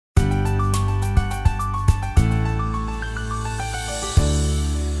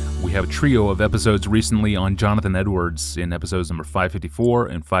We have a trio of episodes recently on Jonathan Edwards in episodes number 554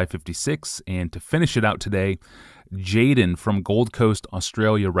 and 556. And to finish it out today, Jaden from Gold Coast,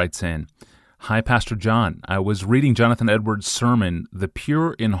 Australia writes in, "Hi, Pastor John. I was reading Jonathan Edwards' sermon, The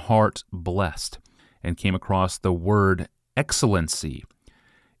Pure in Heart Blessed, and came across the word excellency.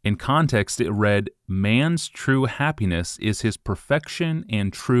 In context, it read, man's true happiness is his perfection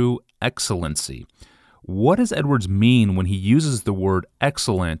and true excellency. What does Edwards mean when he uses the word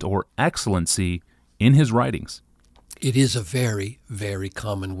excellent or excellency in his writings?" It is a very, very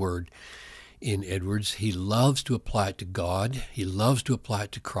common word in Edwards. He loves to apply it to God. He loves to apply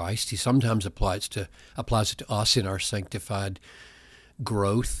it to Christ. He sometimes applies it to us in our sanctified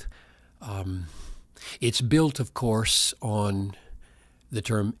growth. It's built, of course, on the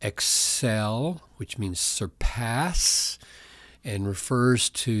term excel, which means surpass, and refers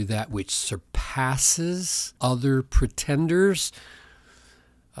to that which surpasses other pretenders.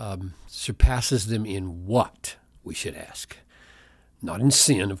 Surpasses them in what, we should ask? Not in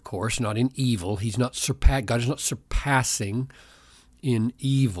sin, of course, not in evil. God is not surpassing in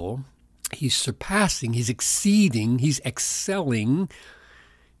evil. He's surpassing, he's exceeding, he's excelling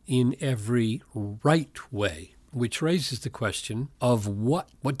in every right way, which raises the question of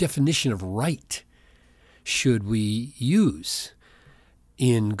what definition of right should we use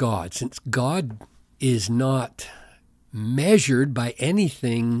in God, since God is not measured by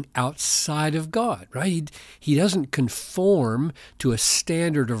anything outside of God, right? He doesn't conform to a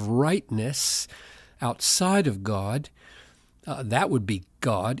standard of rightness outside of God. That would be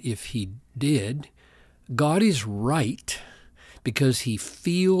God if he did. God is right because he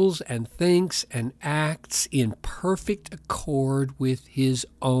feels and thinks and acts in perfect accord with his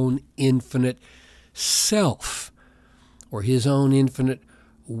own infinite self or his own infinite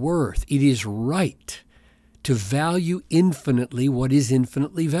worth. It is right to value infinitely what is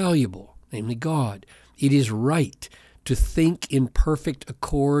infinitely valuable, namely God. It is right to think in perfect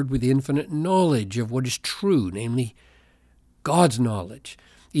accord with infinite knowledge of what is true, namely God's knowledge.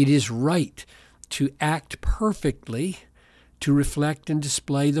 It is right to act perfectly to reflect and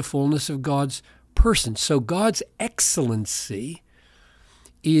display the fullness of God's person. So God's excellency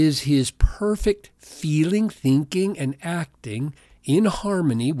is his perfect feeling, thinking, and acting in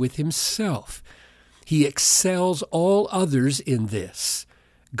harmony with himself. He excels all others in this.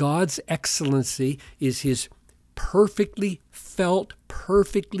 God's excellency is his perfectly felt,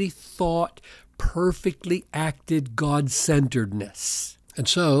 perfectly thought, perfectly acted God-centeredness. And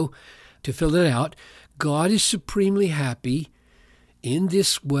so, to fill it out, God is supremely happy in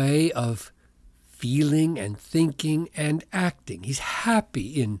this way of feeling and thinking and acting. He's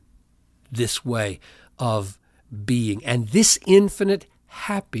happy in this way of being. And this infinite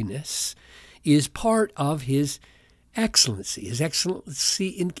happiness is part of his excellency. His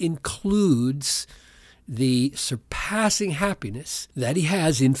excellency includes the surpassing happiness that he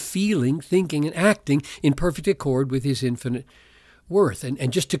has in feeling, thinking, and acting in perfect accord with his infinite worth.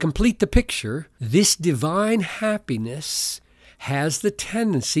 And just to complete the picture, this divine happiness has the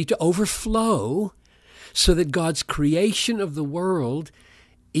tendency to overflow so that God's creation of the world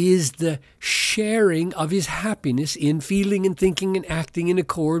is the sharing of his happiness in feeling and thinking and acting in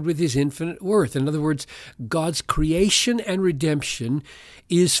accord with his infinite worth. In other words, God's creation and redemption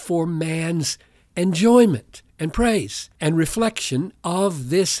is for man's enjoyment and praise and reflection of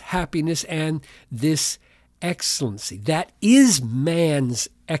this happiness and this excellency. That is man's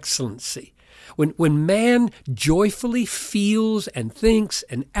excellency. When man joyfully feels and thinks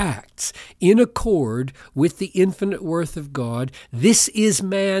and acts in accord with the infinite worth of God, this is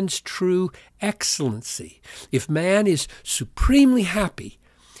man's true excellency. If man is supremely happy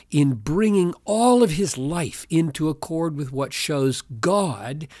in bringing all of his life into accord with what shows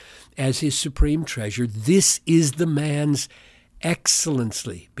God as his supreme treasure, this is the man's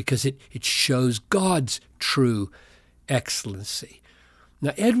excellency, because it shows God's true excellency.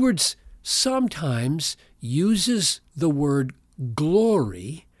 Now, Edwards sometimes uses the word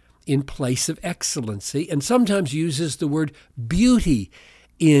glory in place of excellency, and sometimes uses the word beauty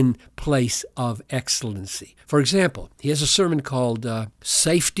in place of excellency. For example, he has a sermon called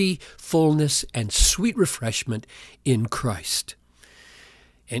Safety, Fullness, and Sweet Refreshment in Christ.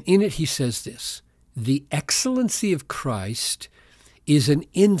 And in it he says this: the excellency of Christ is an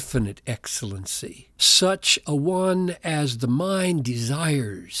infinite excellency, such a one as the mind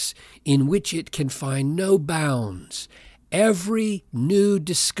desires, in which it can find no bounds. Every new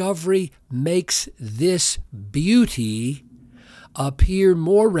discovery makes this beauty appear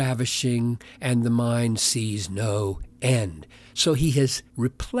more ravishing, and the mind sees no end. So he has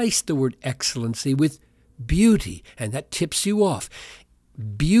replaced the word excellency with beauty, and that tips you off.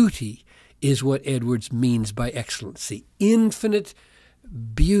 beauty is what Edwards means by excellency. Infinite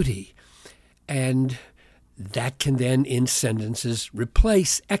beauty. And that can then, in sentences,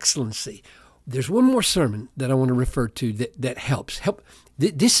 replace excellency. There's one more sermon that I want to refer to that helps.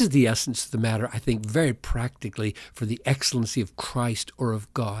 This is the essence of the matter, I think, very practically for the excellency of Christ or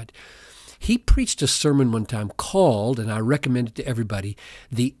of God. He preached a sermon one time called, and I recommend it to everybody,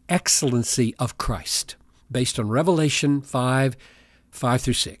 The Excellency of Christ, based on Revelation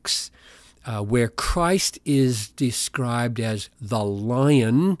 5:5-6, where Christ is described as the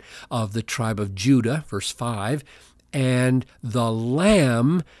Lion of the tribe of Judah, verse 5, and the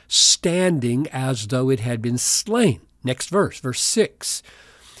Lamb standing as though it had been slain. Next verse, verse 6.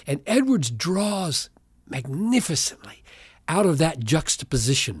 And Edwards draws magnificently out of that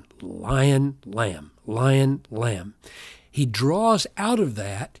juxtaposition, lion, lamb, lion, lamb. He draws out of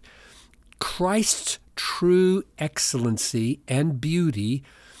that Christ's true excellency and beauty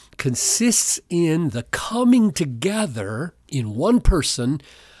consists in the coming together in one person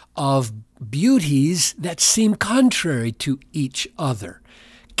of beauties that seem contrary to each other.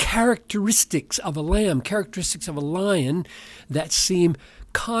 Characteristics of a lamb, characteristics of a lion that seem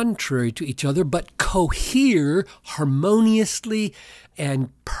contrary to each other, but cohere harmoniously and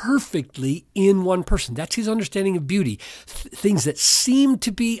perfectly in one person. That's his understanding of beauty. Things that seem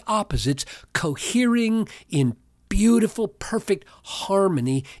to be opposites, cohering in beautiful, perfect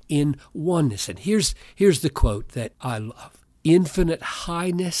harmony in oneness. And here's the quote that I love. Infinite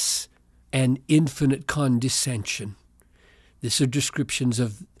highness and infinite condescension. These are descriptions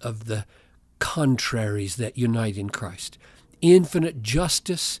of the contraries that unite in Christ. Infinite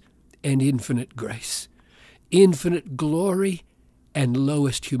justice and infinite grace. Infinite glory and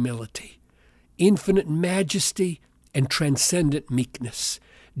lowest humility. Infinite majesty and transcendent meekness.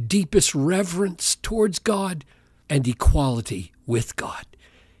 Deepest reverence towards God and equality with God.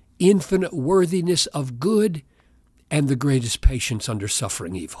 Infinite worthiness of good and the greatest patience under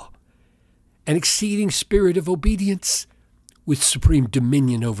suffering evil. An exceeding spirit of obedience with supreme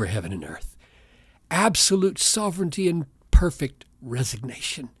dominion over heaven and earth. Absolute sovereignty and perfect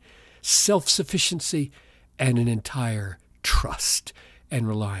resignation. Self-sufficiency and an entire trust and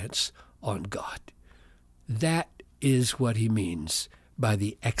reliance on God. That is what he means by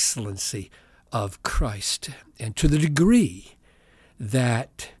the excellency of Christ. And to the degree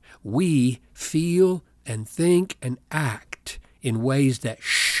that we feel and think and act in ways that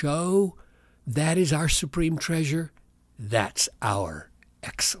show that is our supreme treasure, that's our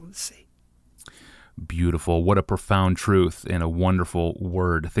excellency. Beautiful. What a profound truth and a wonderful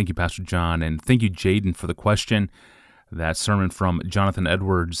word. Thank you, Pastor John, and thank you, Jaden, for the question. That sermon from Jonathan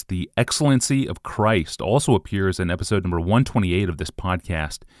Edwards, The Excellency of Christ, also appears in episode number 128 of this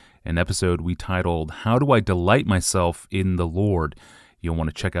podcast, an episode we titled, How Do I Delight Myself in the Lord? You'll want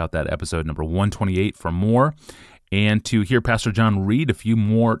to check out that episode number 128 for more, and to hear Pastor John read a few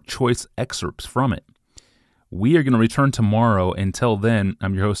more choice excerpts from it. We are going to return tomorrow. Until then,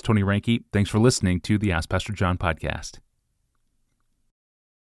 I'm your host, Tony Reinke. Thanks for listening to the Ask Pastor John podcast.